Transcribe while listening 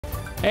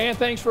And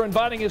thanks for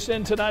inviting us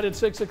in tonight at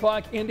 6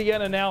 o'clock.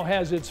 Indiana now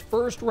has its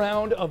first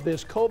round of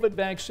this COVID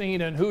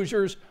vaccine, and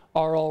Hoosiers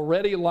are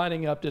already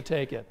lining up to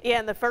take it. Yeah,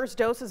 and the first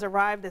doses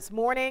arrived this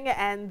morning,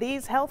 and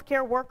these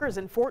healthcare workers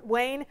in Fort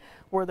Wayne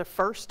were the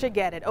first to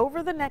get it.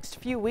 Over the next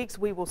few weeks,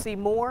 we will see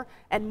more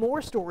and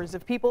more stories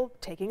of people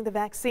taking the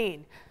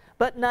vaccine.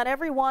 But not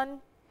everyone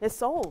is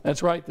sold.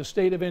 That's right. The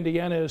state of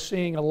Indiana is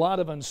seeing a lot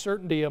of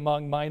uncertainty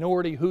among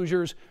minority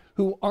Hoosiers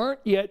who aren't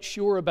yet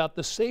sure about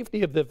the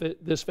safety of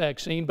this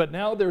vaccine, but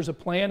now there's a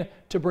plan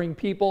to bring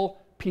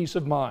people peace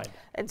of mind.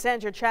 And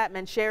Sandra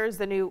Chapman shares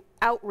the new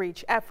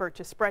outreach effort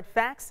to spread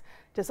facts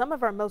to some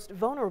of our most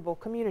vulnerable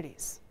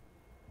communities.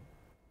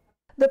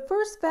 The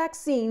first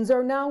vaccines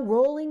are now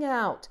rolling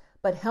out,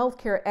 but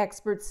healthcare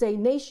experts say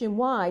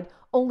nationwide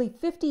only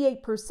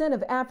 58%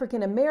 of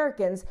African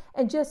Americans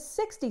and just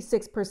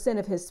 66%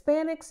 of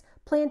Hispanics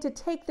plan to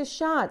take the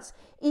shots,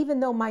 even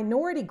though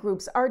minority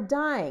groups are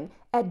dying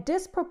at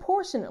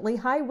disproportionately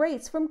high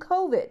rates from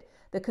COVID.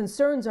 The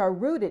concerns are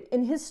rooted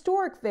in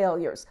historic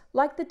failures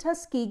like the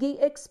Tuskegee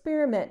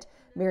experiment.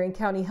 Marion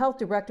County Health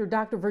Director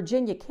Dr.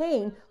 Virginia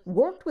Kane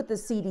worked with the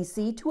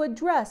CDC to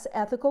address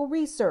ethical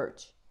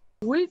research.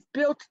 We've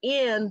built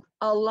in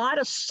a lot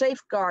of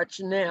safeguards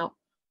now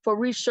for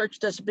research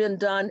that's been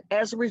done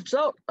as a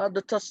result of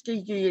the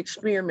Tuskegee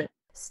experiment.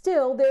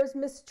 Still, there's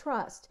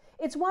mistrust.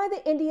 It's why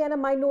the Indiana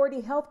Minority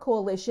Health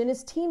Coalition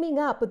is teaming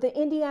up with the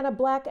Indiana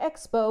Black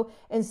Expo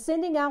and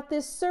sending out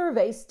this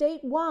survey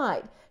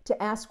statewide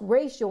to ask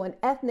racial and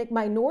ethnic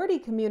minority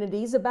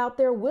communities about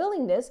their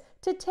willingness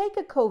to take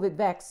a COVID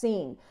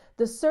vaccine.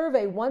 The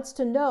survey wants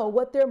to know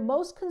what they're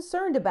most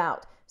concerned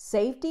about: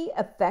 safety,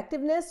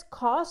 effectiveness,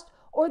 cost,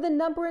 or the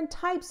number and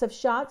types of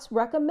shots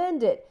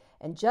recommended.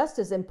 And just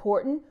as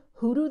important,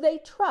 who do they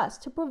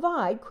trust to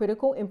provide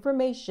critical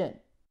information?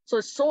 So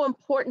it's so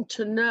important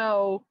to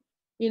know,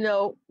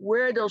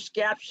 where those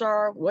gaps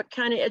are, what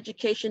kind of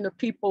education the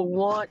people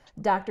want.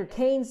 Dr.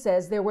 Kane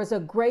says there was a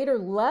greater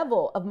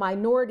level of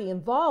minority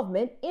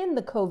involvement in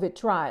the COVID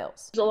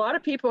trials. A lot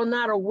of people are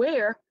not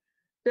aware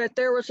that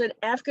there was an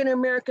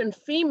African-American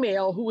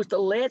female who was the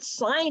lead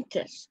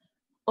scientist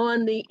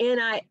on the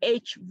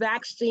NIH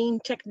vaccine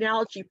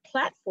technology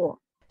platform.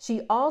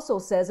 She also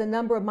says a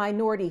number of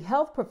minority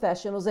health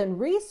professionals and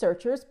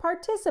researchers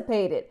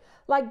participated,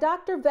 like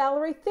Dr.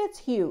 Valerie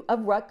Fitzhugh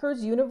of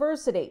Rutgers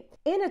University.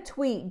 In a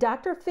tweet,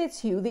 Dr.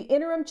 Fitzhugh, the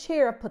interim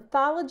chair of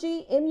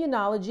pathology,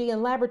 immunology,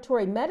 and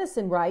laboratory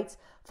medicine, writes,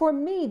 "For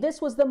me,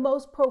 this was the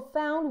most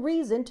profound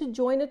reason to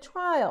join a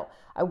trial.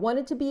 I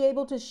wanted to be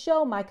able to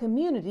show my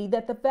community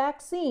that the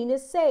vaccine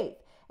is safe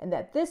and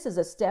that this is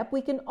a step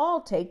we can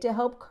all take to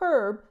help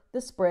curb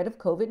the spread of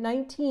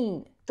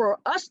COVID-19. For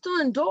us to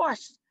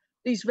endorse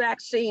these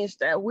vaccines,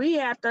 that we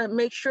have to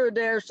make sure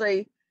there's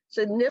a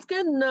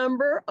significant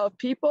number of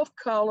people of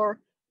color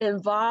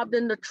involved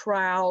in the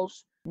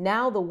trials.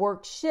 Now the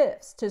work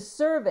shifts to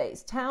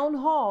surveys, town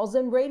halls,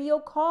 and radio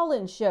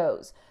call-in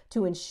shows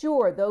to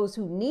ensure those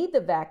who need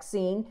the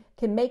vaccine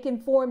can make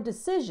informed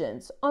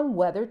decisions on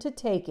whether to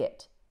take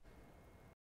it.